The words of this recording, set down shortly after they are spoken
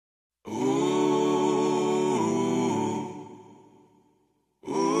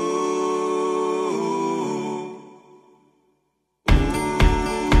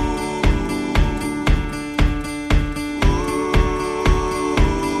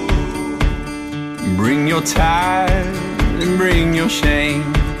your tithe and bring your shame.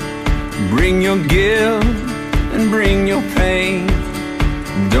 Bring your guilt and bring your pain.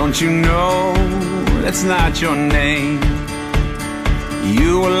 Don't you know that's not your name?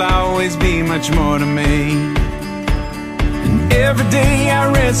 You will always be much more to me. And every day I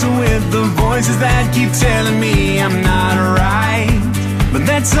wrestle with the voices that keep telling me I'm not right. But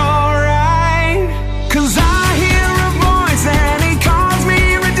that's alright, 'cause I hear a voice and he calls me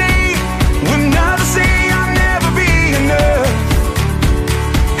redeemed. When others say I'll never be enough,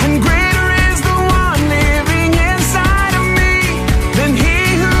 and greater is the one living inside of me than he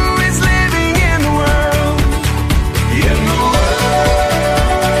who is living in the world. In the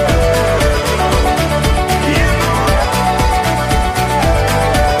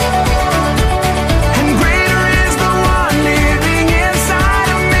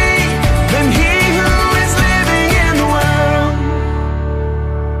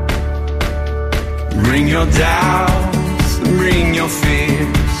Bring your doubts and bring your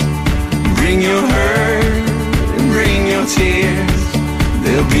fears. Bring your hurt and bring your tears.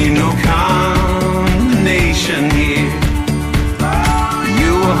 There'll be no condemnation here.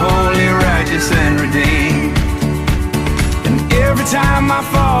 You are holy, righteous, and redeemed. And every time I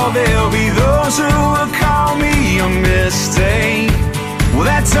fall, there'll be those who will call me a mistake. Well,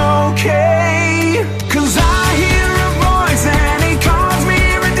 that's okay,